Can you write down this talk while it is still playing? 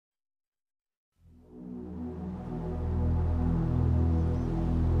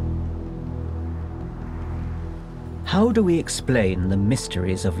How do we explain the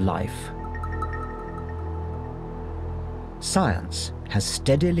mysteries of life? Science has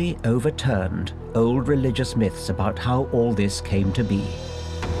steadily overturned old religious myths about how all this came to be.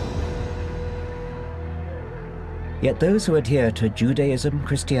 Yet those who adhere to Judaism,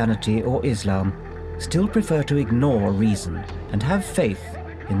 Christianity, or Islam still prefer to ignore reason and have faith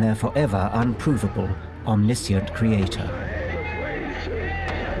in their forever unprovable, omniscient Creator.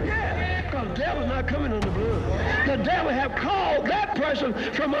 Because the devil's not coming under blood. The devil have called that person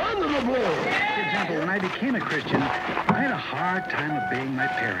from under the blood. For example, when I became a Christian, I had a hard time obeying my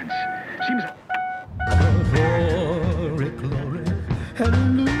parents. Seems. Glory, glory,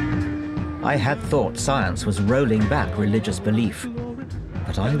 hallelujah. I had thought science was rolling back religious belief,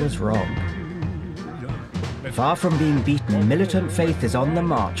 but I was wrong. Far from being beaten, militant faith is on the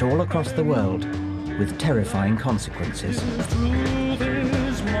march all across the world, with terrifying consequences.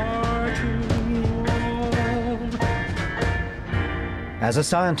 As a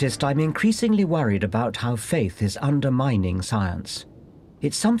scientist, I'm increasingly worried about how faith is undermining science.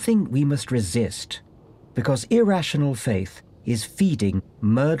 It's something we must resist, because irrational faith is feeding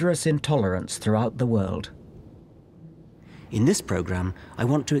murderous intolerance throughout the world. In this program, I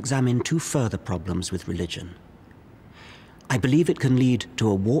want to examine two further problems with religion. I believe it can lead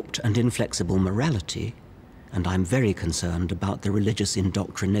to a warped and inflexible morality, and I'm very concerned about the religious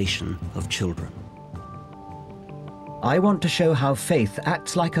indoctrination of children. I want to show how faith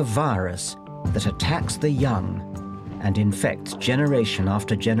acts like a virus that attacks the young and infects generation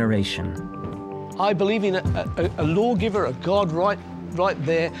after generation. I believe in a lawgiver, a God right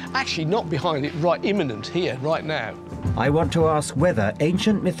there, actually not behind it, right imminent here, right now. I want to ask whether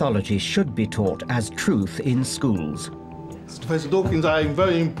ancient mythology should be taught as truth in schools. Professor Dawkins, I'm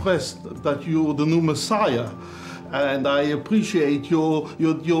very impressed that you're the new Messiah, and I appreciate your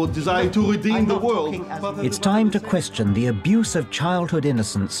desire to redeem the world. It's time to question the abuse of childhood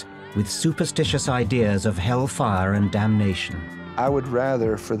innocence with superstitious ideas of hellfire and damnation. I would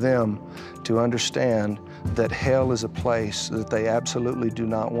rather for them to understand that hell is a place that they absolutely do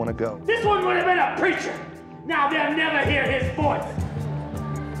not want to go. This one would have been a preacher. Now they'll never hear his voice.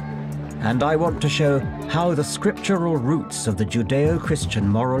 And I want to show how the scriptural roots of the Judeo-Christian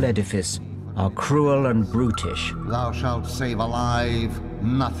moral edifice are cruel and brutish. Thou shalt save alive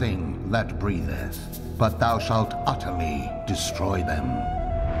nothing that breatheth, but thou shalt utterly destroy them.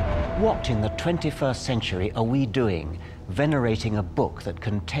 What in the 21st century are we doing, venerating a book that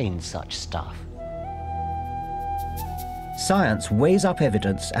contains such stuff? Science weighs up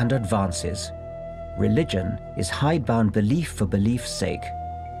evidence and advances. Religion is hidebound belief for belief's sake.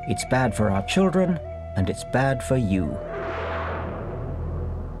 It's bad for our children, and it's bad for you.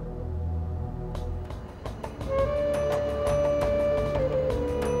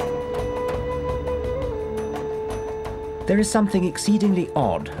 There is something exceedingly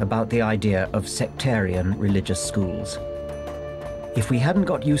odd about the idea of sectarian religious schools. If we hadn't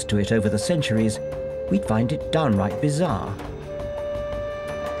got used to it over the centuries, we'd find it downright bizarre.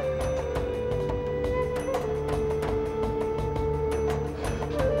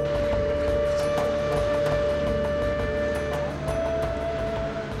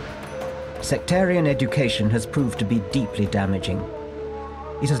 Sectarian education has proved to be deeply damaging.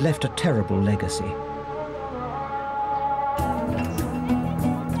 It has left a terrible legacy.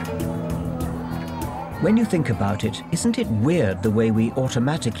 When you think about it, isn't it weird the way we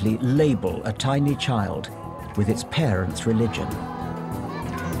automatically label a tiny child with its parents' religion?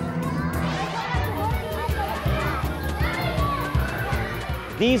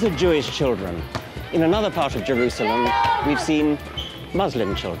 These are Jewish children. In another part of Jerusalem, we've seen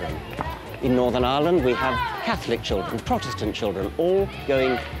Muslim children. In Northern Ireland, we have Catholic children, Protestant children, all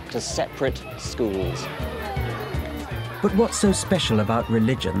going to separate schools. But what's so special about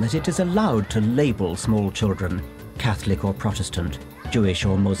religion that it is allowed to label small children Catholic or Protestant, Jewish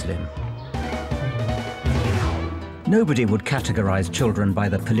or Muslim? Nobody would categorize children by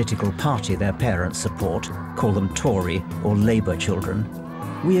the political party their parents support, call them Tory or Labour children.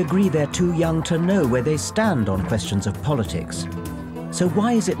 We agree they're too young to know where they stand on questions of politics. So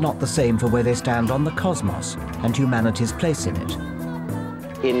why is it not the same for where they stand on the cosmos and humanity's place in it?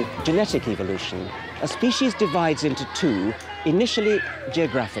 In genetic evolution, a species divides into two, initially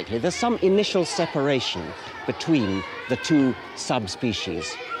geographically. There's some initial separation between the two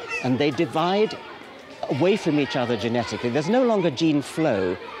subspecies, and they divide away from each other genetically. There's no longer gene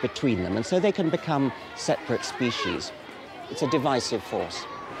flow between them, and so they can become separate species. It's a divisive force.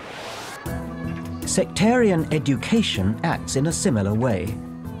 Sectarian education acts in a similar way.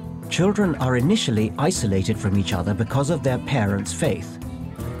 Children are initially isolated from each other because of their parents' faith.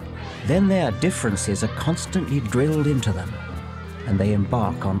 then their differences are constantly drilled into them, and they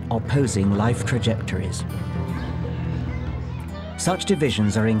embark on opposing life trajectories. Such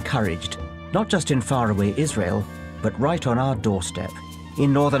divisions are encouraged, not just in faraway Israel, but right on our doorstep,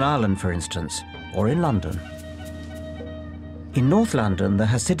 in Northern Ireland, for instance, or in London. In North London, the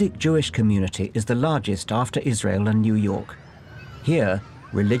Hasidic Jewish community is the largest after Israel and New York. Here,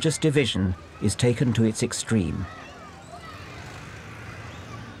 religious division is taken to its extreme.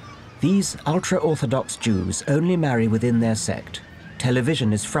 These ultra-Orthodox Jews only marry within their sect.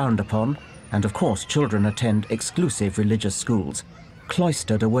 Television is frowned upon, and of course children attend exclusive religious schools,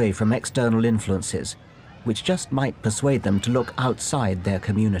 cloistered away from external influences, which just might persuade them to look outside their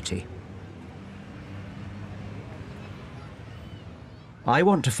community. I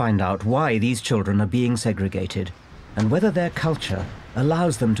want to find out why these children are being segregated, and whether their culture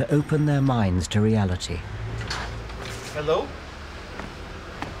allows them to open their minds to reality. Hello?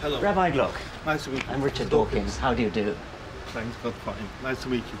 Hello. Rabbi Gluck. Nice to meet you. I'm Richard Dawkins. How do you do? Thanks, God, fine. Nice to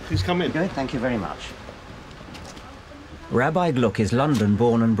meet you. Please come in. Good, thank you very much. Rabbi Gluck is London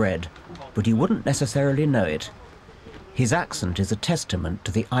born and bred, but you wouldn't necessarily know it. His accent is a testament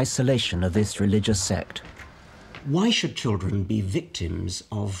to the isolation of this religious sect. Why should children be victims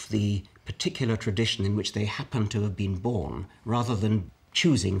of the particular tradition in which they happen to have been born, rather than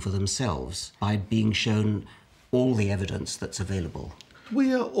choosing for themselves by being shown all the evidence that's available?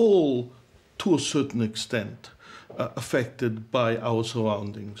 We are all, to a certain extent, affected by our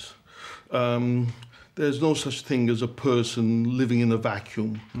surroundings. There's no such thing as a person living in a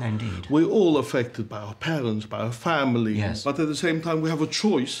vacuum. Indeed. We're all affected by our parents, by our family. Yes. But at the same time, we have a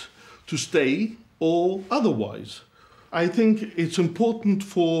choice to stay or otherwise. I think it's important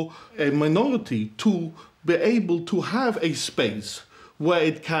for a minority to be able to have a space where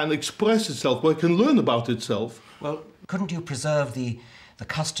it can express itself, where it can learn about itself. Well, couldn't you preserve the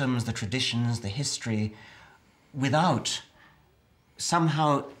customs, the traditions, the history, without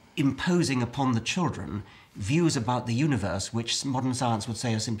somehow imposing upon the children views about the universe which modern science would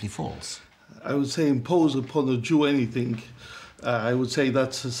say are simply false? I would say impose upon a Jew anything. I would say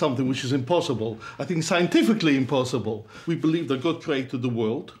that's something which is impossible. I think scientifically impossible. We believe that God created the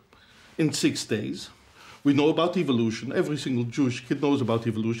world in 6 days. We know about evolution. Every single Jewish kid knows about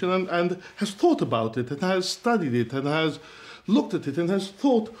evolution and has thought about it and has studied it and has looked at it and has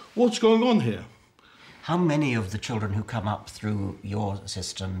thought, what's going on here? How many of the children who come up through your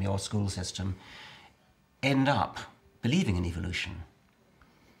system, your school system, end up believing in evolution?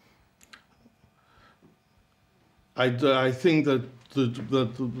 I think that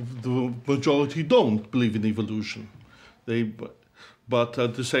the majority don't believe in evolution. But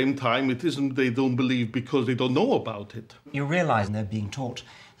at the same time, it isn't they don't believe because they don't know about it. You realise they're being taught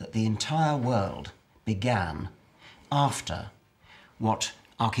that the entire world began after what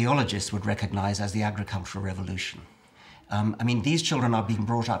archaeologists would recognise as the agricultural revolution. I mean, these children are being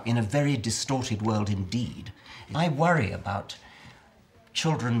brought up in a very distorted world indeed. I worry about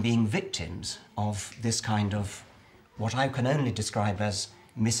children being victims of this kind of what I can only describe as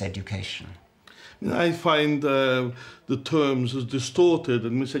miseducation. I find the terms as distorted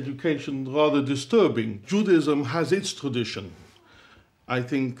and miseducation rather disturbing. Judaism has its tradition. I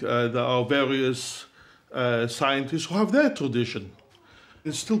think there are various scientists who have their tradition.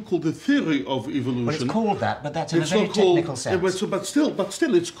 It's still called the theory of evolution. Well, it's called that, but that's in a very technical sense. Yeah, but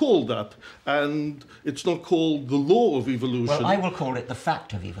still it's called that. And it's not called the law of evolution. Well, I will call it the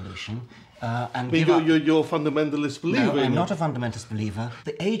fact of evolution. And you're a fundamentalist believer. No, I'm not a fundamentalist believer.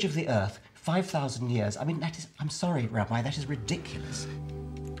 The age of the Earth, 5,000 years. I mean, that is, I'm sorry, Rabbi, that is ridiculous.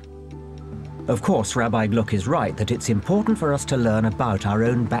 Of course, Rabbi Gluck is right that it's important for us to learn about our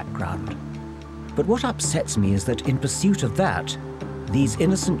own background. But what upsets me is that in pursuit of that, these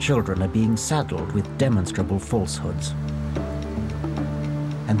innocent children are being saddled with demonstrable falsehoods.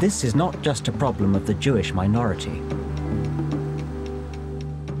 And this is not just a problem of the Jewish minority.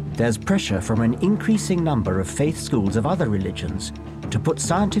 There's pressure from an increasing number of faith schools of other religions to put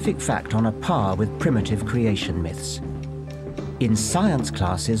scientific fact on a par with primitive creation myths. In science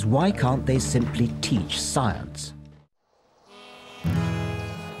classes, why can't they simply teach science?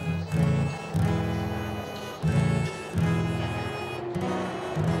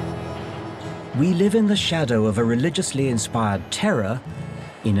 We live in the shadow of a religiously inspired terror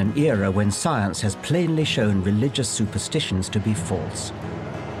in an era when science has plainly shown religious superstitions to be false.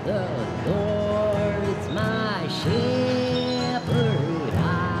 The Lord's my shepherd,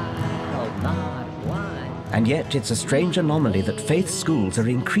 I'll not want. And yet it's a strange anomaly that faith schools are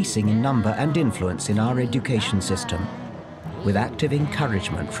increasing in number and influence in our education system, with active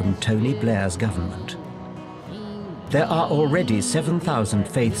encouragement from Tony Blair's government. There are already 7,000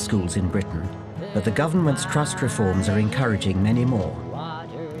 faith schools in Britain, but the government's trust reforms are encouraging many more.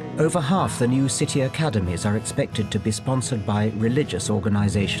 Over half the new city academies are expected to be sponsored by religious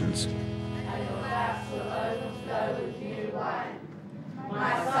organisations.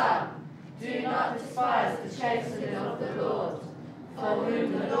 My son, do not despise the chastening of the Lord, for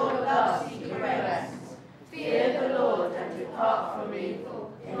whom the Lord loves he corrects. Fear the Lord and depart from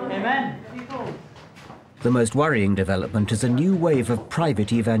evil. Amen. The most worrying development is a new wave of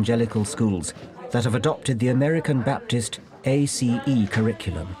private evangelical schools that have adopted the American Baptist ACE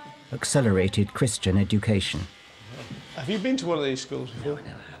curriculum, Accelerated Christian Education. Have you been to one of these schools before?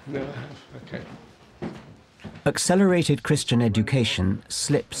 No, I have. Okay. Accelerated Christian Education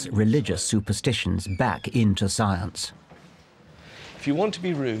slips religious superstitions back into science. If you want to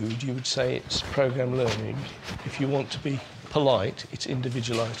be rude, you would say it's program learning. If you want to be polite, it's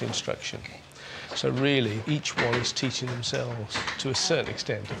individualised instruction. So really, each one is teaching themselves to a certain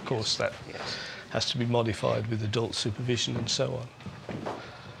extent. Of course, that has to be modified with adult supervision and so on.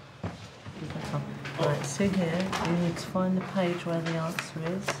 Right, see here, you need to find the page where the answer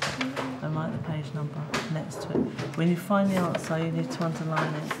is and write the page number next to it. When you find the answer, you need to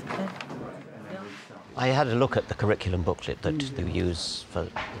underline it, okay? I had a look at the curriculum booklet that you use for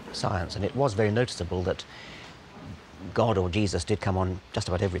science, and it was very noticeable that God or Jesus did come on just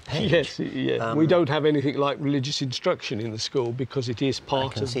about every page. Yes, yeah. We don't have anything like religious instruction in the school because it is part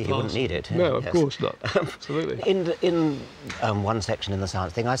of... I can see you wouldn't need it. No, of course not. Absolutely. In one section in the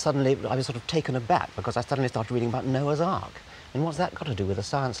science thing, I was sort of taken aback because I suddenly started reading about Noah's Ark. And what's that got to do with a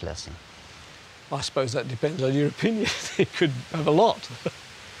science lesson? I suppose that depends on your opinion. It could have a lot.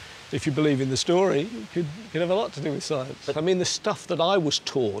 If you believe in the story, it could have a lot to do with science. I mean, the stuff that I was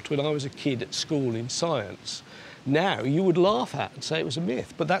taught when I was a kid at school in science, now you would laugh at and say it was a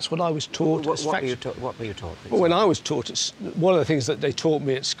myth, but that's what I was taught as fact. What were you taught? Well, when I was taught, one of the things that they taught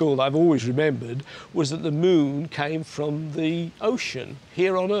me at school that I've always remembered was that the moon came from the ocean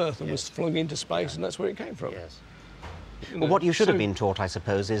here on Earth and was flung into space, and that's where it came from. Yes. Well, what you should have been taught, I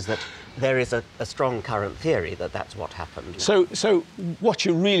suppose, is that there is a strong current theory that that's what happened. So what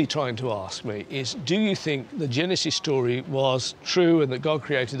you're really trying to ask me is, do you think the Genesis story was true and that God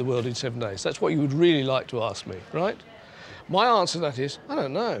created the world in 7 days? That's what you would really like to ask me, right? My answer to that is, I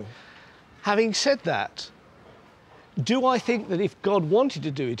don't know. Having said that, do I think that if God wanted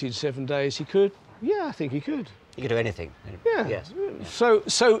to do it in 7 days, he could? Yeah, I think he could. You could do anything. Yeah. Yes. So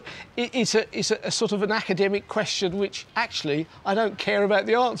it's a sort of an academic question which actually I don't care about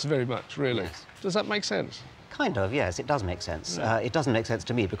the answer very much, really. Yes. Does that make sense? Kind of, yes, it does make sense. Yeah. It doesn't make sense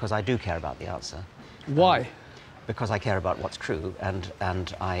to me because I do care about the answer. Why? Because I care about what's true, and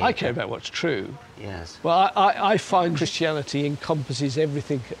I care about what's true. Yes. Well, I find Christianity encompasses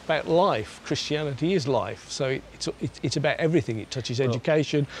everything about life. Christianity is life, so it's about everything. It touches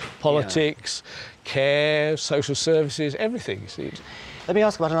education, politics, care, social services, everything. You see. Let me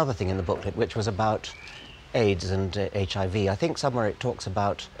ask about another thing in the booklet, which was about AIDS and HIV. I think somewhere it talks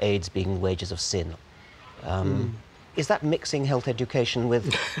about AIDS being wages of sin. Is that mixing health education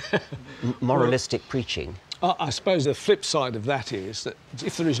with moralistic preaching? I suppose the flip side of that is that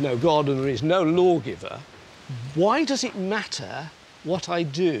if there is no God and there is no lawgiver, why does it matter what I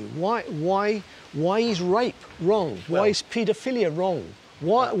do? Why is rape wrong? Why is paedophilia wrong?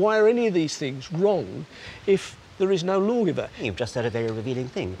 Why are any of these things wrong if there is no lawgiver? You've just said a very revealing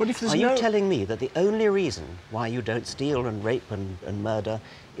thing. But if there's Are you telling me that the only reason why you don't steal and rape and murder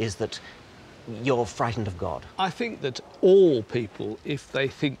is that you're frightened of God? I think that all people, if they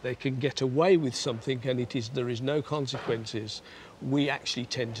think they can get away with something and there is no consequences, we actually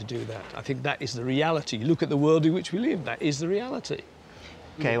tend to do that. I think that is the reality. Look at the world in which we live. That is the reality.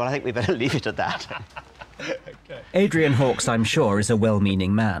 OK, well, I think we better leave it at that. Okay. Adrian Hawkes, I'm sure, is a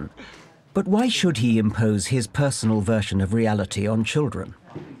well-meaning man. But why should he impose his personal version of reality on children?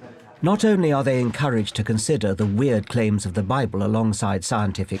 Not only are they encouraged to consider the weird claims of the Bible alongside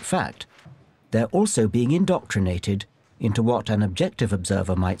scientific fact, they're also being indoctrinated into what an objective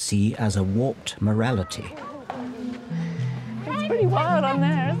observer might see as a warped morality. It's pretty wild on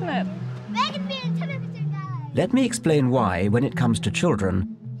there, isn't it? Let me explain why, when it comes to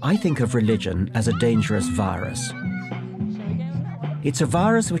children, I think of religion as a dangerous virus. It's a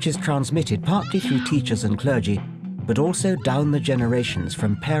virus which is transmitted partly through teachers and clergy, but also down the generations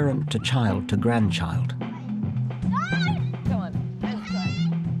from parent to child to grandchild.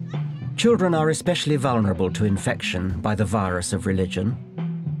 Children are especially vulnerable to infection by the virus of religion.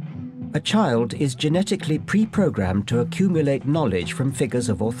 A child is genetically pre-programmed to accumulate knowledge from figures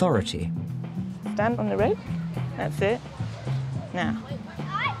of authority. Stand on the rope. That's it. Now.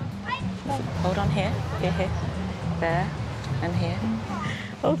 Hold on here. Here. there and here.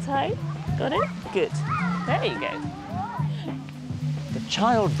 Hold tight. Got it? Good. There you go. The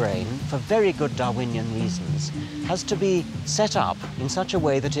child brain, for very good Darwinian reasons, has to be set up in such a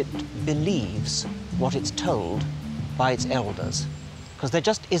way that it believes what it's told by its elders, because there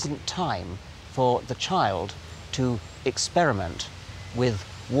just isn't time for the child to experiment with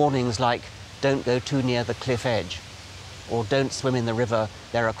warnings like, don't go too near the cliff edge, or don't swim in the river,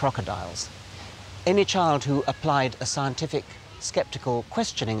 there are crocodiles. Any child who applied a scientific, skeptical,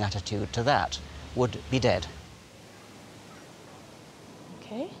 questioning attitude to that would be dead.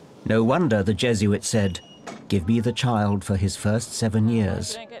 Okay. No wonder the Jesuit said, "Give me the child for his first 7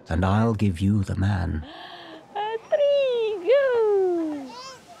 years, and I'll give you the man." 3, go!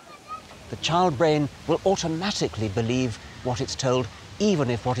 The child brain will automatically believe what it's told, even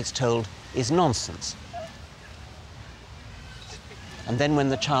if what it's told is nonsense. And then when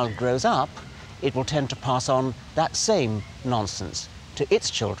the child grows up, it will tend to pass on that same nonsense to its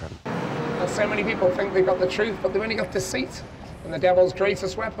children. And so many people think they've got the truth, but they've only got deceit. And the devil's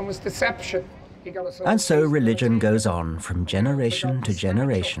greatest weapon was deception. And so religion goes on from generation to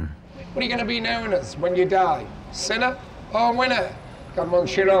generation. What are you going to be known as when you die? Sinner or winner? God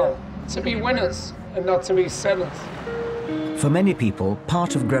wants you all to be winners and not to be sinners. For many people,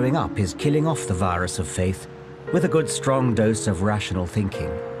 part of growing up is killing off the virus of faith with a good strong dose of rational thinking.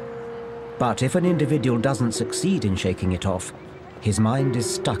 But if an individual doesn't succeed in shaking it off, his mind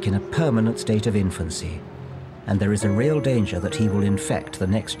is stuck in a permanent state of infancy, and there is a real danger that he will infect the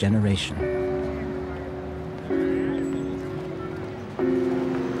next generation.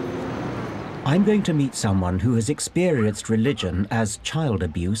 I'm going to meet someone who has experienced religion as child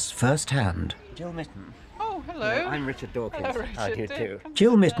abuse firsthand. Jill Mitten. Oh, hello. Hello, I'm Richard Dawkins. Hello, Richard. How do you do?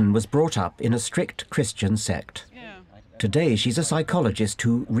 Jill Mitten was brought up in a strict Christian sect. Today, she's a psychologist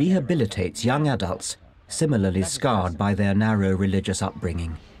who rehabilitates young adults similarly scarred by their narrow religious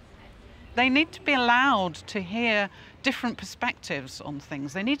upbringing. They need to be allowed to hear different perspectives on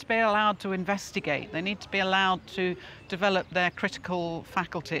things. They need to be allowed to investigate. They need to be allowed to develop their critical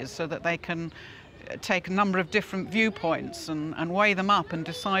faculties so that they can take a number of different viewpoints and weigh them up and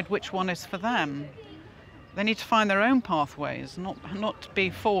decide which one is for them. They need to find their own pathways, not be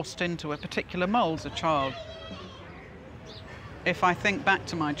forced into a particular mould as a child. If I think back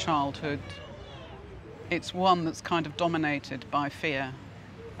to my childhood, it's one that's kind of dominated by fear.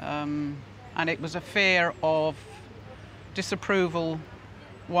 And it was a fear of disapproval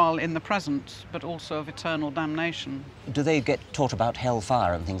while in the present, but also of eternal damnation. Do they get taught about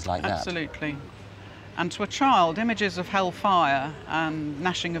hellfire and things like that? Absolutely. And to a child, images of hellfire and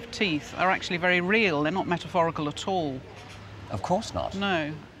gnashing of teeth are actually very real. They're not metaphorical at all. Of course not.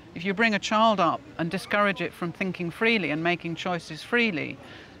 No. If you bring a child up and discourage it from thinking freely and making choices freely,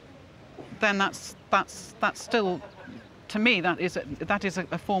 then that's still, to me, that is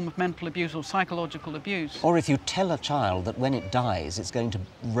a form of mental abuse or psychological abuse. Or if you tell a child that when it dies, it's going to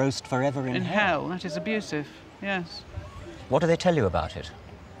roast forever in hell. That is abusive, yes. What do they tell you about it?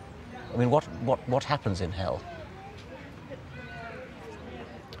 I mean, what happens in hell?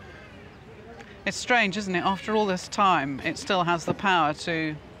 It's strange, isn't it? After all this time, it still has the power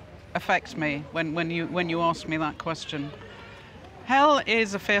to affect me when you ask me that question. Hell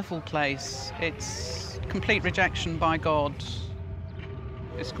is a fearful place. It's complete rejection by God.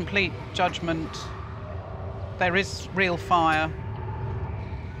 It's complete judgment. There is real fire.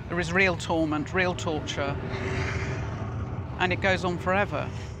 There is real torment, real torture. And it goes on forever.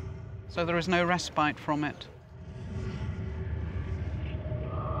 So there is no respite from it.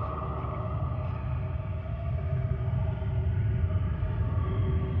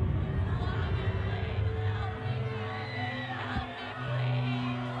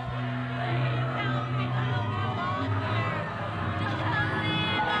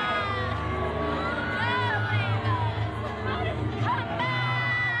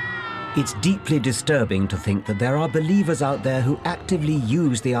 It's deeply disturbing to think that there are believers out there who actively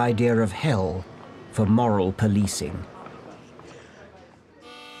use the idea of hell for moral policing.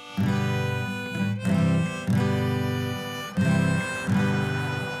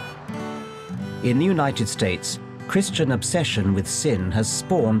 In the United States, Christian obsession with sin has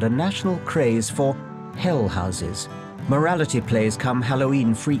spawned a national craze for hell houses, morality plays come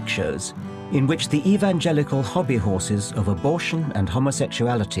Halloween freak shows, in which the evangelical hobby horses of abortion and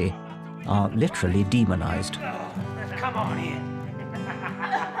homosexuality are literally demonized. Come on in.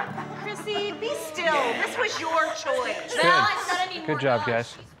 Chrissy, be still. This was your choice. Good job,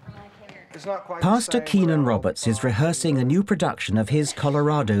 guys. Pastor Keenan Roberts is rehearsing a new production of his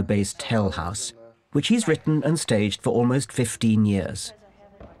Colorado-based Hell House, which he's written and staged for almost 15 years.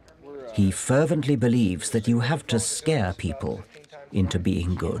 He fervently believes that you have to scare people into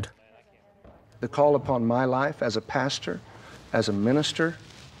being good. The call upon my life as a pastor, as a minister,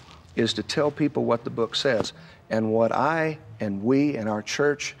 is to tell people what the book says. And what I and we and our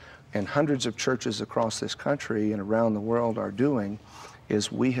church and hundreds of churches across this country and around the world are doing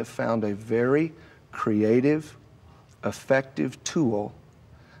is we have found a very creative, effective tool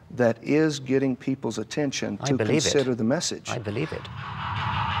that is getting people's attention to consider the message. I believe it.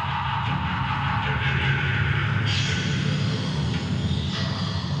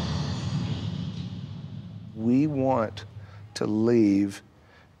 We want to leave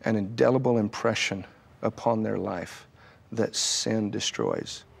an indelible impression upon their life that sin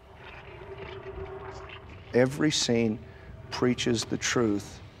destroys. Every scene preaches the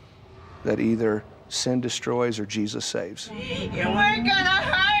truth that either sin destroys or Jesus saves. You weren't gonna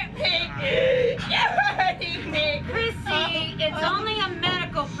hurt me! You're hurting me! Chrissy, it's only a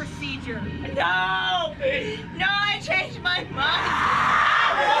medical procedure. No! No, I changed my mind!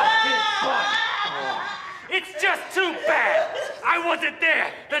 It's just too bad I wasn't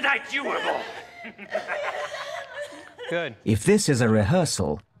there the night you were born. Good. If this is a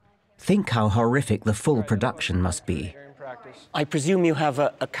rehearsal, think how horrific the full production must be. I presume you have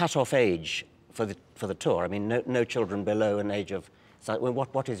a cut-off age for the tour. I mean, no children below an age of... So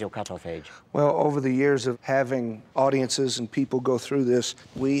what is your cut-off age? Well, over the years of having audiences and people go through this,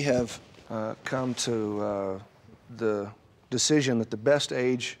 we have come to the decision that the best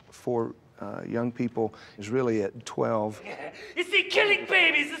age for young people is really at 12. You see, killing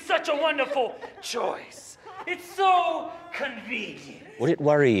babies is such a wonderful choice. It's so convenient. Would it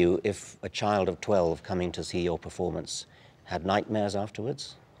worry you if a child of 12 coming to see your performance had nightmares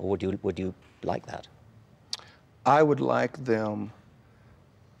afterwards? Or would you like that? I would like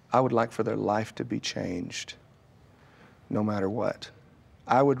for their life to be changed, no matter what.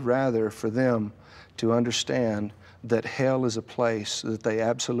 I would rather for them to understand that hell is a place that they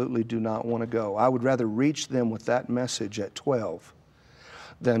absolutely do not want to go. I would rather reach them with that message at 12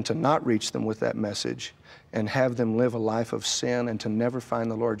 than to not reach them with that message and have them live a life of sin and to never find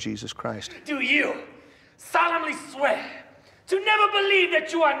the Lord Jesus Christ. Do you solemnly swear to never believe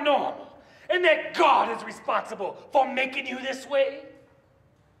that you are normal and that God is responsible for making you this way?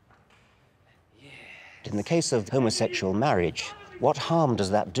 In the case of homosexual marriage, what harm does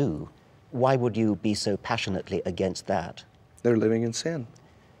that do? Why would you be so passionately against that? They're living in sin.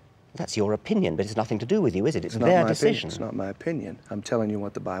 That's your opinion, but it's nothing to do with you, is it? It's their decision. It's not my opinion. I'm telling you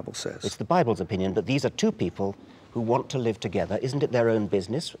what the Bible says. It's the Bible's opinion, but these are two people who want to live together. Isn't it their own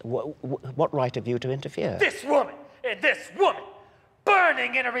business? What right have you to interfere? This woman and this woman,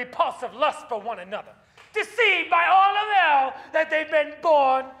 burning in a repulsive lust for one another, deceived by all of them that they've been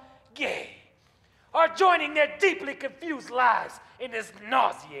born gay, are joining their deeply confused lives in this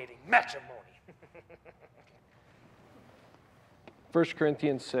nauseating matrimony. 1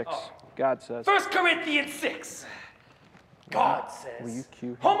 Corinthians 6, God says. 1 Corinthians 6, God Will you says, cue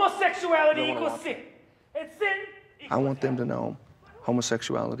him? homosexuality equals sin, and sin I want them to know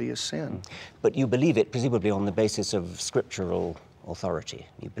homosexuality is sin. But you believe it presumably on the basis of scriptural authority.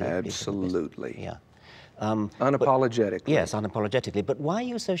 You believe Absolutely. Yeah. Unapologetically. Yes, unapologetically. But why are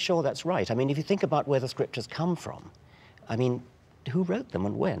you so sure that's right? I mean, if you think about where the scriptures come from, I mean, who wrote them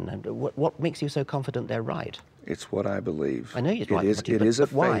and when? And what makes you so confident they're right? It's what I believe. I know you're right.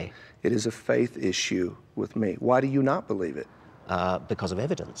 But why? It is a faith issue with me. Why do you not believe it? Because of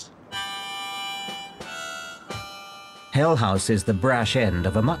evidence. Hell House is the brash end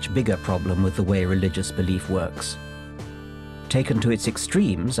of a much bigger problem with the way religious belief works. Taken to its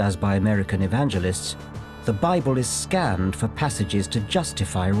extremes, as by American evangelists, the Bible is scanned for passages to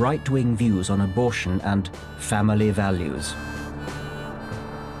justify right-wing views on abortion and family values.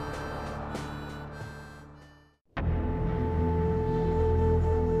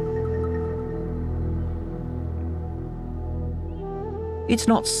 It's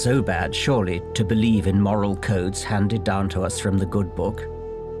not so bad, surely, to believe in moral codes handed down to us from the good book.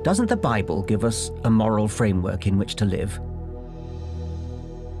 Doesn't the Bible give us a moral framework in which to live?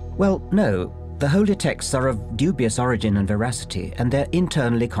 Well, no. The holy texts are of dubious origin and veracity, and they're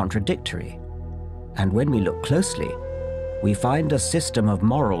internally contradictory. And when we look closely, we find a system of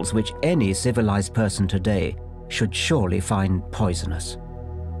morals which any civilized person today should surely find poisonous.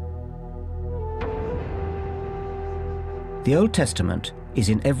 The Old Testament is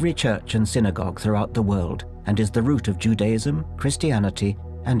in every church and synagogue throughout the world and is the root of Judaism, Christianity,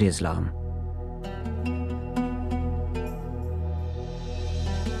 and Islam.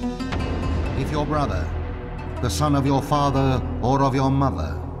 If your brother, the son of your father or of your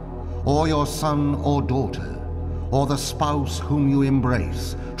mother, or your son or daughter, or the spouse whom you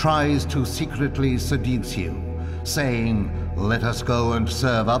embrace tries to secretly seduce you, saying, "Let us go and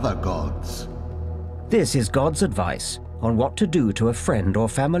serve other gods." This is God's advice on what to do to a friend or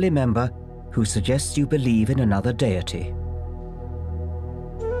family member who suggests you believe in another deity.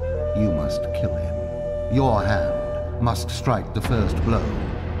 You must kill him. Your hand must strike the first blow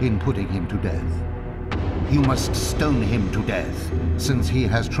in putting him to death. You must stone him to death, since he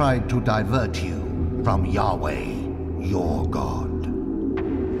has tried to divert you from Yahweh, your God.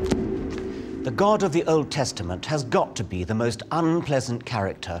 The God of the Old Testament has got to be the most unpleasant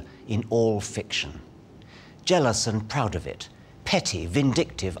character in all fiction. Jealous and proud of it, petty,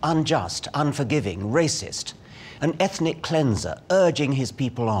 vindictive, unjust, unforgiving, racist, an ethnic cleanser urging his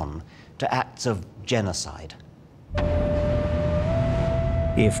people on to acts of genocide.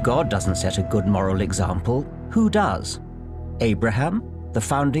 If God doesn't set a good moral example, who does? Abraham, the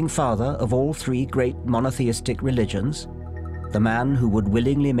founding father of all three great monotheistic religions? The man who would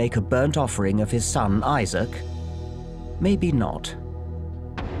willingly make a burnt offering of his son Isaac? Maybe not.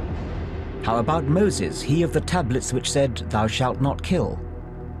 How about Moses, he of the tablets which said, "Thou shalt not kill"?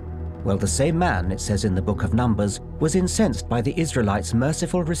 Well, the same man, it says in the book of Numbers, was incensed by the Israelites'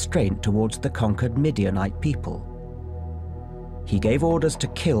 merciful restraint towards the conquered Midianite people. He gave orders to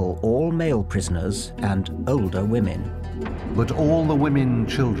kill all male prisoners and older women. But all the women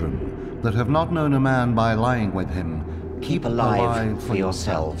children that have not known a man by lying with him, keep alive for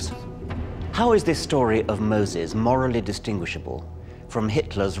yourselves. How is this story of Moses morally distinguishable from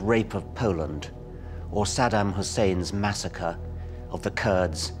Hitler's rape of Poland or Saddam Hussein's massacre of the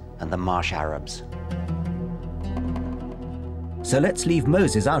Kurds and the Marsh Arabs? So let's leave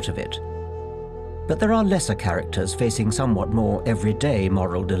Moses out of it. But there are lesser characters facing somewhat more everyday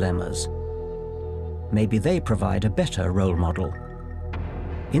moral dilemmas. Maybe they provide a better role model.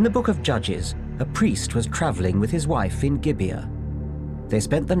 In the book of Judges, a priest was traveling with his wife in Gibeah. They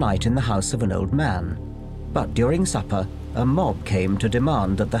spent the night in the house of an old man, but during supper, a mob came to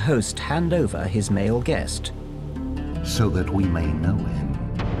demand that the host hand over his male guest. So that we may know him.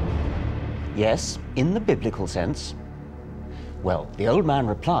 Yes, in the biblical sense. Well, the old man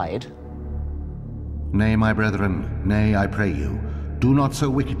replied, "Nay, my brethren, nay, I pray you, do not so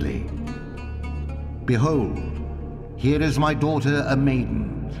wickedly. Behold, here is my daughter a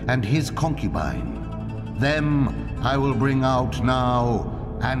maiden, and his concubine. Them I will bring out now,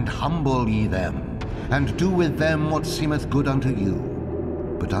 and humble ye them, and do with them what seemeth good unto you.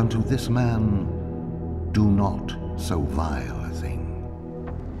 But unto this man do not so vile a thing."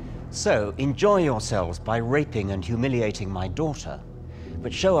 So enjoy yourselves by raping and humiliating my daughter,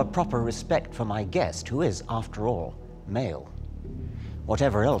 but show a proper respect for my guest, who is, after all, male.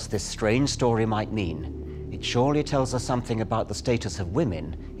 Whatever else this strange story might mean, it surely tells us something about the status of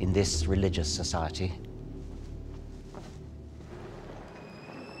women in this religious society.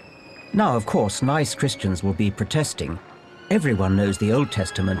 Now, of course, nice Christians will be protesting. Everyone knows the Old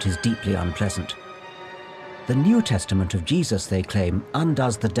Testament is deeply unpleasant. The New Testament of Jesus, they claim,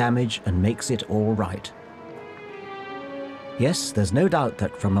 undoes the damage and makes it all right. Yes, there's no doubt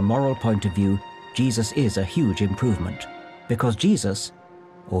that from a moral point of view, Jesus is a huge improvement, because Jesus,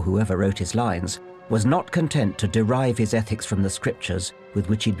 or whoever wrote his lines, was not content to derive his ethics from the scriptures with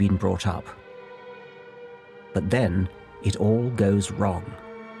which he'd been brought up. But then, it all goes wrong.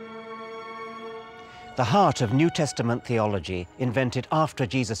 The heart of New Testament theology, invented after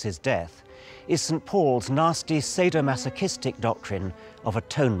Jesus' death, is St. Paul's nasty sadomasochistic doctrine of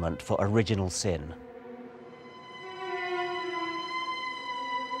atonement for original sin.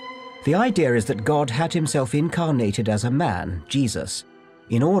 The idea is that God had himself incarnated as a man, Jesus,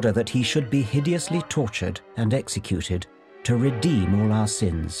 in order that he should be hideously tortured and executed to redeem all our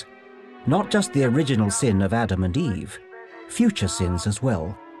sins. Not just the original sin of Adam and Eve, future sins as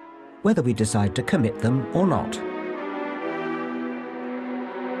well, whether we decide to commit them or not.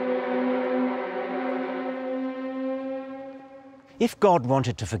 If God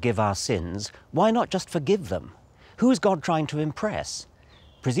wanted to forgive our sins, why not just forgive them? Who is God trying to impress?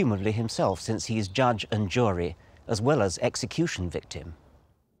 Presumably himself, since he is judge and jury, as well as execution victim.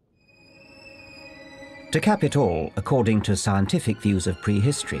 To cap it all, according to scientific views of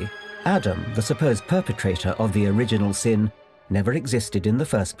prehistory, Adam, the supposed perpetrator of the original sin, never existed in the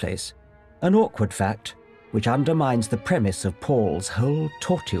first place. An awkward fact, which undermines the premise of Paul's whole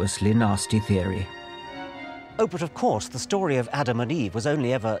tortuously nasty theory. Oh, but of course, the story of Adam and Eve was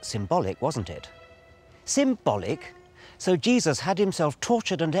only ever symbolic, wasn't it? Symbolic? So Jesus had himself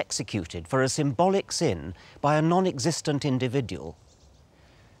tortured and executed for a symbolic sin by a non-existent individual.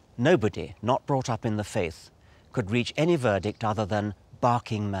 Nobody not brought up in the faith could reach any verdict other than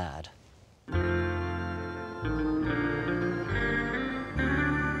barking mad.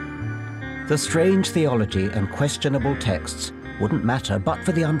 The strange theology and questionable texts wouldn't matter but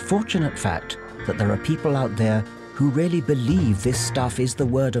for the unfortunate fact that there are people out there who really believe this stuff is the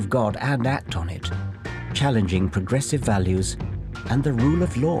Word of God and act on it, challenging progressive values and the rule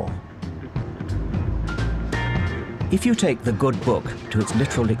of law. If you take the good book to its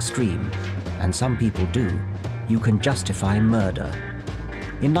literal extreme, and some people do, you can justify murder.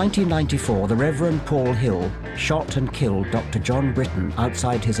 In 1994, the Reverend Paul Hill shot and killed Dr. John Britton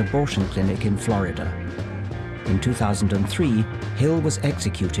outside his abortion clinic in Florida. In 2003, Hill was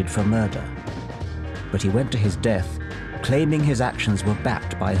executed for murder. But he went to his death claiming his actions were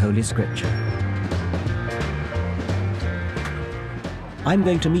backed by Holy Scripture. I'm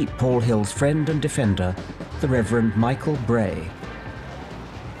going to meet Paul Hill's friend and defender, the Reverend Michael Bray.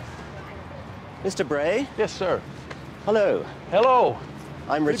 Mr. Bray? Yes, sir. Hello. Hello.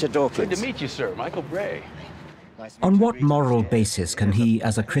 I'm Richard Dawkins. Good to meet you, sir. Michael Bray. On what moral basis can he,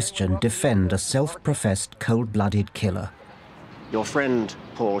 as a Christian, defend a self-professed cold-blooded killer? Your friend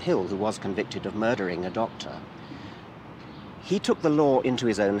Paul Hill, who was convicted of murdering a doctor, he took the law into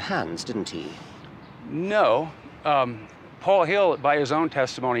his own hands, didn't he? No. Paul Hill, by his own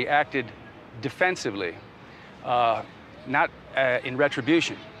testimony, acted defensively, not in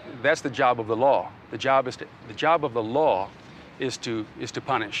retribution. That's the job of the law. The job of the law is to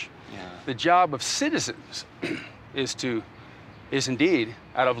punish. Yeah. The job of citizens is indeed,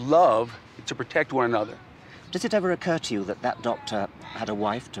 out of love, to protect one another. Does it ever occur to you that that doctor had a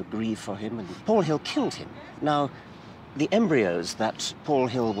wife to grieve for him, and Paul Hill killed him? Now, the embryos that Paul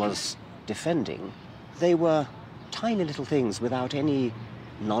Hill was defending, they were tiny little things without any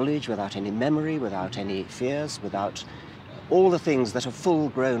knowledge, without any memory, without any fears, without all the things that a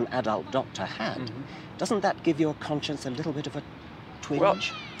full-grown adult doctor had. Mm-hmm. Doesn't that give your conscience a little bit of a twinge? Well,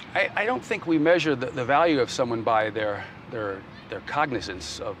 I don't think we measure the value of someone by their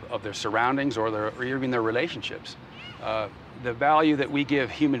cognizance of their surroundings or even their relationships. The value that we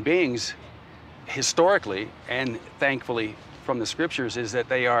give human beings historically and thankfully from the scriptures is that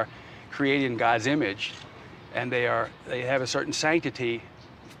they are created in God's image, and they have a certain sanctity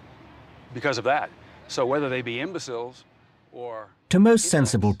because of that. So whether they be imbeciles or... To most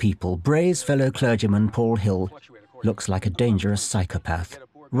sensible people, Bray's fellow clergyman Paul Hill looks like a dangerous psychopath,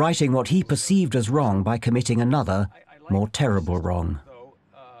 righting what he perceived as wrong by committing another, more terrible wrong.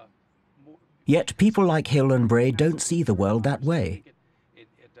 Yet people like Hill and Bray don't see the world that way.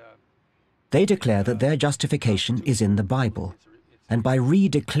 They declare that their justification is in the Bible, and by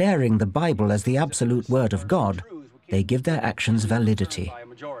redeclaring the Bible as the absolute word of God, they give their actions validity.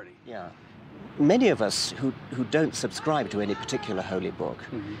 Yeah. Many of us who don't subscribe to any particular holy book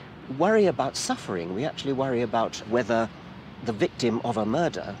worry about suffering. We actually worry about whether the victim of a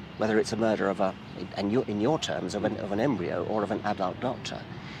murder, whether it's a murder of in your terms, of an embryo or of an adult doctor.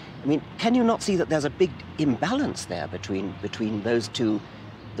 I mean, can you not see that there's a big imbalance there between those two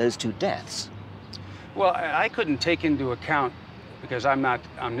deaths? Well, I couldn't take into account, because I'm not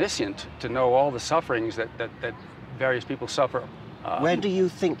omniscient, to know all the sufferings that various people suffer. Where do you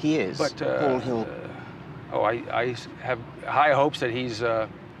think he is, Paul Hill? I have high hopes that he's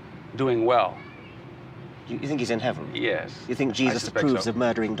doing well. You think he's in heaven? Yes. You think Jesus approves of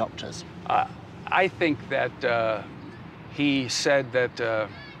murdering doctors? I think that he said that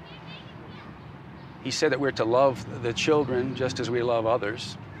we're to love the children just as we love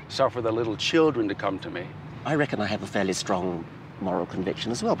others. Suffer the little children to come to me. I reckon I have a fairly strong moral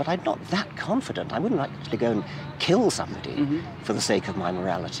conviction as well, but I'm not that confident. I wouldn't actually go and kill somebody for the sake of my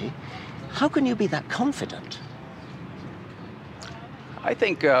morality. How can you be that confident? I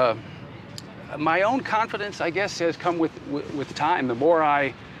think my own confidence, I guess, has come with time. The more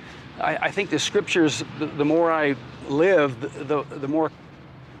I think the scriptures, the more I live, the more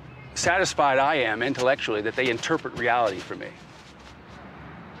satisfied I am intellectually that they interpret reality for me.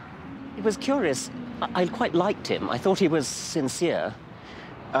 It was curious. I quite liked him. I thought he was sincere.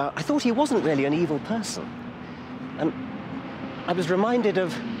 I thought he wasn't really an evil person. And I was reminded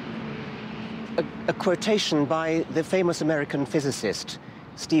of a quotation by the famous American physicist,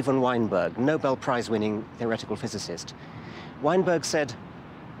 Steven Weinberg, Nobel Prize-winning theoretical physicist. Weinberg said,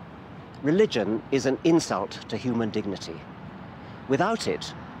 "Religion is an insult to human dignity. Without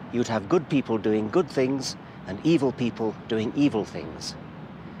it, you'd have good people doing good things and evil people doing evil things.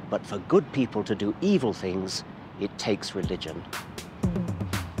 But for good people to do evil things, it takes religion."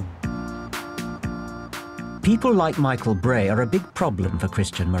 People like Michael Bray are a big problem for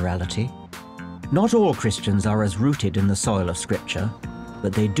Christian morality. Not all Christians are as rooted in the soil of Scripture,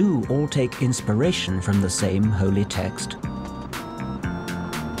 but they do all take inspiration from the same holy text.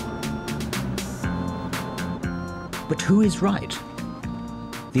 But who is right?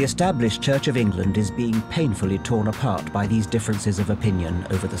 The established Church of England is being painfully torn apart by these differences of opinion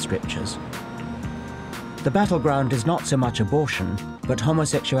over the scriptures. The battleground is not so much abortion, but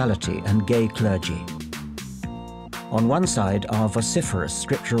homosexuality and gay clergy. On one side are vociferous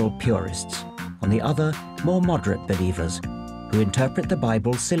scriptural purists, on the other, more moderate believers who interpret the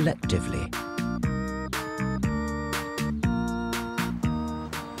Bible selectively.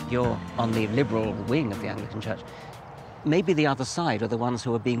 You're on the liberal wing of the Anglican Church. Maybe the other side are the ones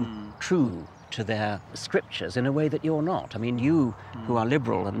who are being true to their scriptures in a way that you're not. I mean, you, who are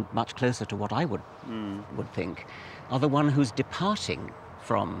liberal and much closer to what I would think, are the one who's departing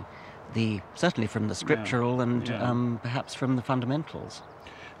from certainly from the scriptural and perhaps from the fundamentals.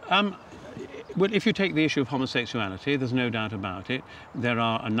 Well, if you take the issue of homosexuality, there's no doubt about it. There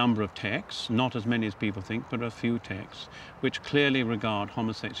are a number of texts, not as many as people think, but a few texts, which clearly regard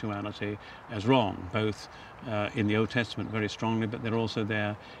homosexuality as wrong, both in the Old Testament very strongly, but they're also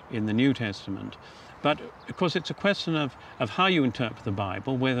there in the New Testament. But, of course, it's a question of how you interpret the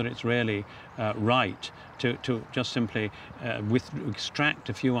Bible, whether it's really right to just simply extract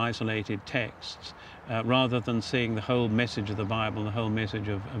a few isolated texts rather than seeing the whole message of the Bible, the whole message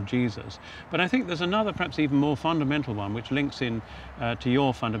of Jesus. But I think there's another, perhaps even more fundamental one, which links in to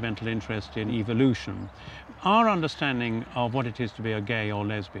your fundamental interest in evolution. Our understanding of what it is to be a gay or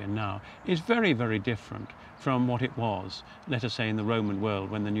lesbian now is very, very different from what it was, let us say, in the Roman world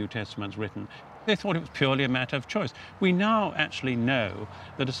when the New Testament's written. They thought it was purely a matter of choice. We now actually know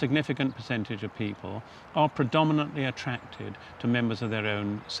that a significant percentage of people are predominantly attracted to members of their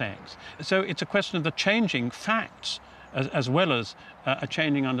own sex. So it's a question of the changing facts as well as a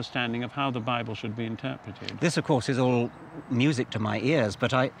changing understanding of how the Bible should be interpreted. This, of course, is all music to my ears,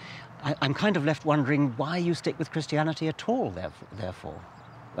 but I'm kind of left wondering why you stick with Christianity at all, therefore.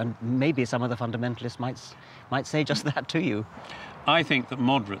 And maybe some of the fundamentalists might say just that to you. I think that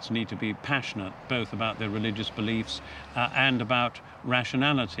moderates need to be passionate both about their religious beliefs and about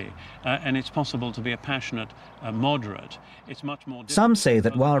rationality. And it's possible to be a passionate moderate. It's much more... Some say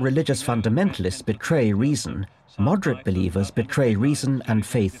that while religious fundamentalists betray reason, moderate believers betray reason and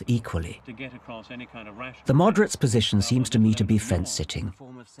faith equally. The moderates' position seems to me to be fence-sitting.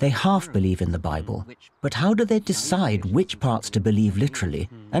 They half believe in the Bible, but how do they decide which parts to believe literally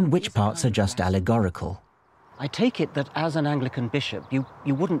and which parts are just allegorical? I take it that as an Anglican bishop, you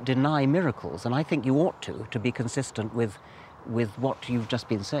wouldn't deny miracles, and I think you ought to be consistent with what you've just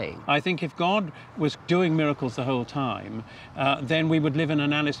been saying. I think if God was doing miracles the whole time, then we would live in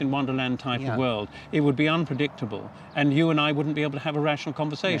an Alice in Wonderland type of world. It would be unpredictable, and you and I wouldn't be able to have a rational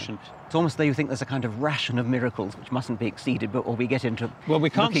conversation. Yeah. It's almost though you think there's a kind of ration of miracles which mustn't be exceeded, or we get into we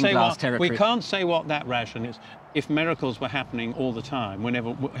can't say what that ration is. If miracles were happening all the time,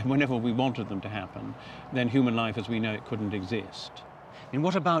 whenever we wanted them to happen, then human life as we know it couldn't exist. And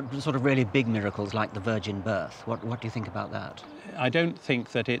what about sort of really big miracles like the virgin birth? What do you think about that? I don't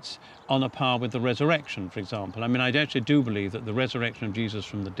think that it's on a par with the resurrection, for example. I mean, I actually do believe that the resurrection of Jesus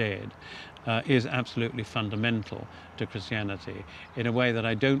from the dead is absolutely fundamental to Christianity in a way that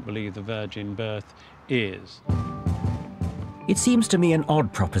I don't believe the virgin birth is. It seems to me an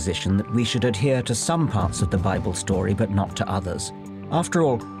odd proposition that we should adhere to some parts of the Bible story but not to others. After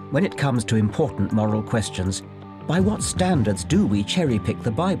all, when it comes to important moral questions, by what standards do we cherry-pick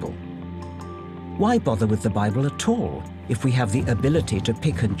the Bible? Why bother with the Bible at all if we have the ability to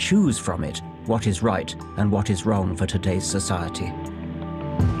pick and choose from it what is right and what is wrong for today's society?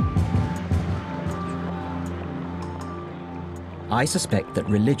 I suspect that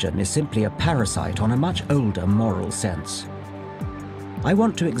religion is simply a parasite on a much older moral sense. I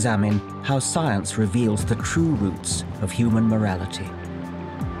want to examine how science reveals the true roots of human morality.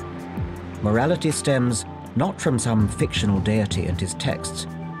 Morality stems not from some fictional deity and his texts,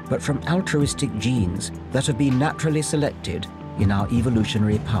 but from altruistic genes that have been naturally selected in our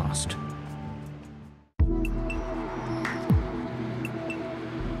evolutionary past.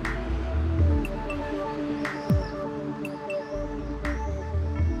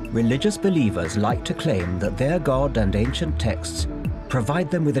 Religious believers like to claim that their God and ancient texts provide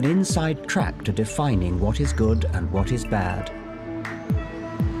them with an inside track to defining what is good and what is bad.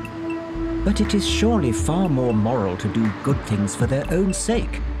 But it is surely far more moral to do good things for their own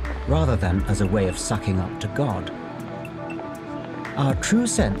sake, rather than as a way of sucking up to God. Our true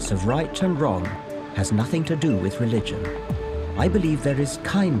sense of right and wrong has nothing to do with religion. I believe there is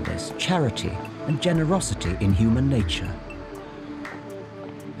kindness, charity, and generosity in human nature.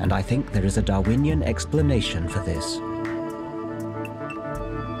 And I think there is a Darwinian explanation for this.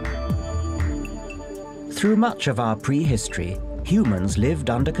 Through much of our prehistory, humans lived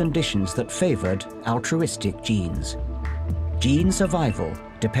under conditions that favored altruistic genes. Gene survival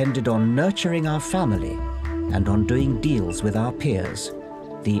depended on nurturing our family and on doing deals with our peers.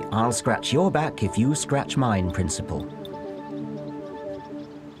 The "I'll scratch your back if you scratch mine" principle.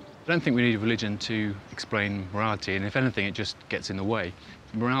 I don't think we need religion to explain morality, and if anything, it just gets in the way.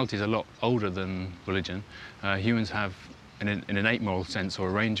 Morality is a lot older than religion. Humans have an innate moral sense, or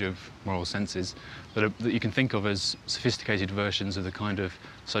a range of moral senses that you can think of as sophisticated versions of the kind of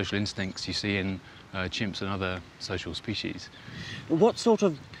social instincts you see in chimps and other social species. What sort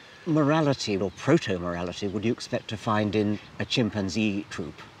of morality or proto-morality would you expect to find in a chimpanzee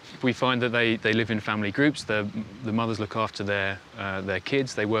troop? We find that they live in family groups. The mothers look after their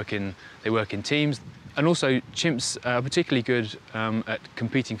kids. They work in teams. And also, chimps are particularly good at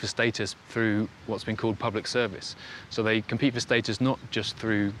competing for status through what's been called public service. So they compete for status not just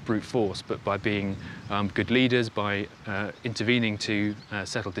through brute force, but by being good leaders, by intervening to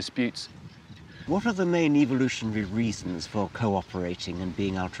settle disputes. What are the main evolutionary reasons for cooperating and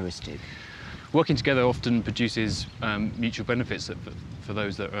being altruistic? Working together often produces mutual benefits for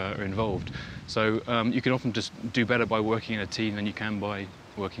those that are involved. So you can often just do better by working in a team than you can by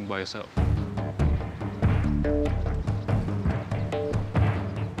working by yourself.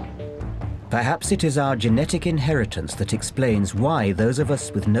 Perhaps it is our genetic inheritance that explains why those of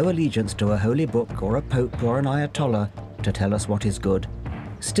us with no allegiance to a holy book or a pope or an ayatollah to tell us what is good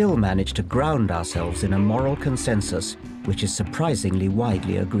still manage to ground ourselves in a moral consensus which is surprisingly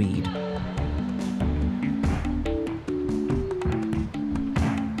widely agreed.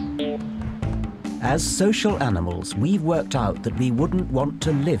 As social animals, we've worked out that we wouldn't want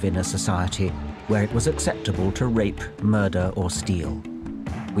to live in a society where it was acceptable to rape, murder, or steal.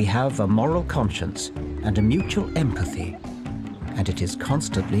 We have a moral conscience and a mutual empathy, and it is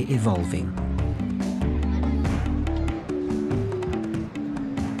constantly evolving.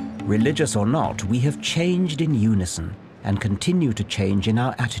 Religious or not, we have changed in unison and continue to change in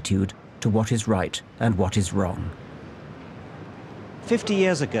our attitude to what is right and what is wrong. 50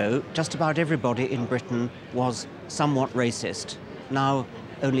 years ago, just about everybody in Britain was somewhat racist. Now,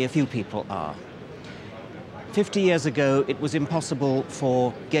 only a few people are. 50 years ago, it was impossible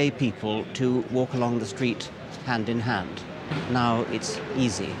for gay people to walk along the street hand in hand. Now it's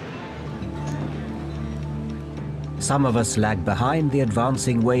easy. Some of us lag behind the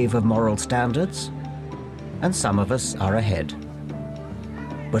advancing wave of moral standards, and some of us are ahead.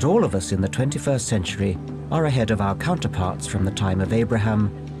 But all of us in the 21st century are ahead of our counterparts from the time of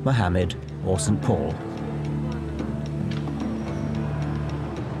Abraham, Muhammad, or St. Paul.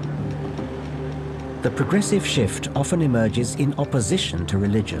 The progressive shift often emerges in opposition to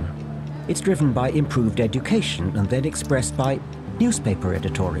religion. It's driven by improved education and then expressed by newspaper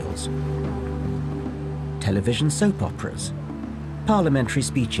editorials, television soap operas, parliamentary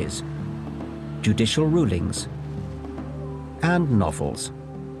speeches, judicial rulings, and novels.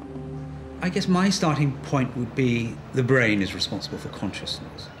 I guess my starting point would be the brain is responsible for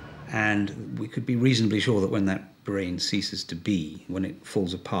consciousness. And we could be reasonably sure that when that brain ceases to be, when it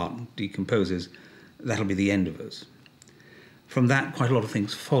falls apart and decomposes, that'll be the end of us. From that, quite a lot of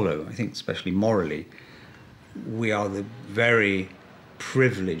things follow. I think especially morally, we are the very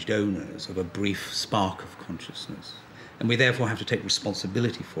privileged owners of a brief spark of consciousness. And we therefore have to take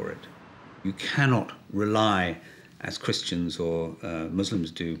responsibility for it. You cannot rely, as Christians or Muslims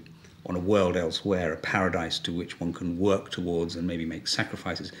do, on a world elsewhere, a paradise to which one can work towards and maybe make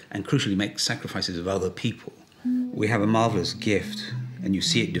sacrifices, and crucially make sacrifices of other people. We have a marvelous gift, and you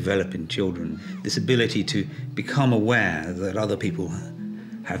see it develop in children, this ability to become aware that other people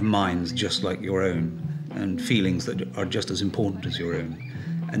have minds just like your own and feelings that are just as important as your own.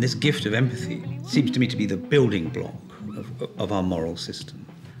 And this gift of empathy seems to me to be the building block of our moral system.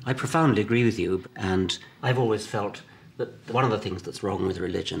 I profoundly agree with you, and I've always felt that one of the things that's wrong with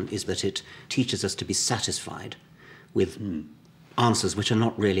religion is that it teaches us to be satisfied with answers which are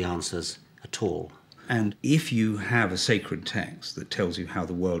not really answers at all. And if you have a sacred text that tells you how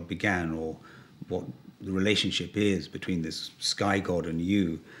the world began or what the relationship is between this sky god and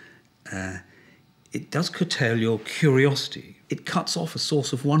you, it does curtail your curiosity. It cuts off a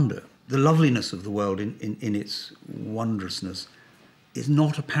source of wonder. The loveliness of the world in its wondrousness is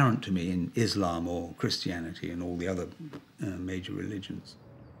not apparent to me in Islam or Christianity and all the other major religions.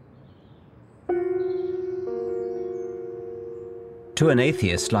 To an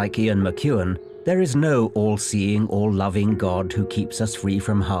atheist like Ian McEwan, there is no all-seeing, all-loving God who keeps us free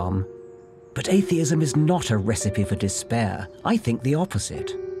from harm. But atheism is not a recipe for despair. I think the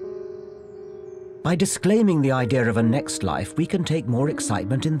opposite. By disclaiming the idea of a next life, we can take more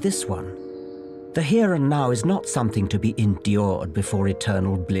excitement in this one. The here and now is not something to be endured before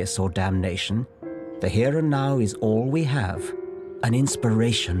eternal bliss or damnation. The here and now is all we have, an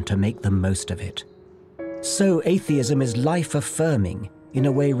inspiration to make the most of it. So atheism is life-affirming in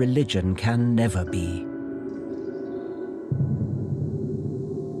a way religion can never be.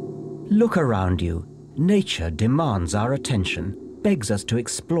 Look around you. Nature demands our attention, begs us to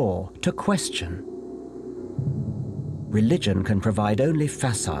explore, to question. Religion can provide only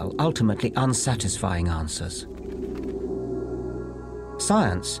facile, ultimately unsatisfying answers.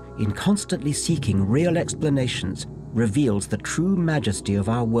 Science, in constantly seeking real explanations, reveals the true majesty of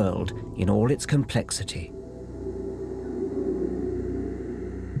our world in all its complexity.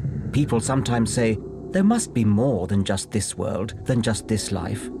 People sometimes say, there must be more than just this world, than just this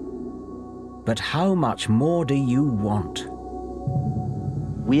life. But how much more do you want?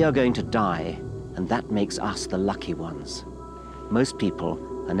 We are going to die, and that makes us the lucky ones. Most people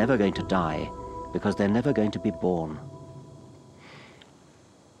are never going to die because they're never going to be born.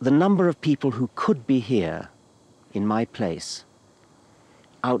 The number of people who could be here, in my place,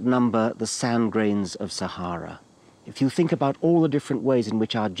 outnumber the sand grains of Sahara. If you think about all the different ways in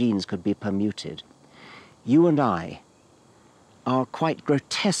which our genes could be permuted, you and I are quite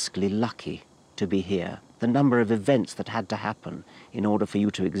grotesquely lucky to be here. The number of events that had to happen in order for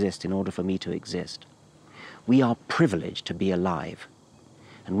you to exist, in order for me to exist. We are privileged to be alive,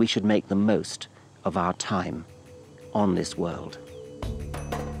 and we should make the most of our time on this world.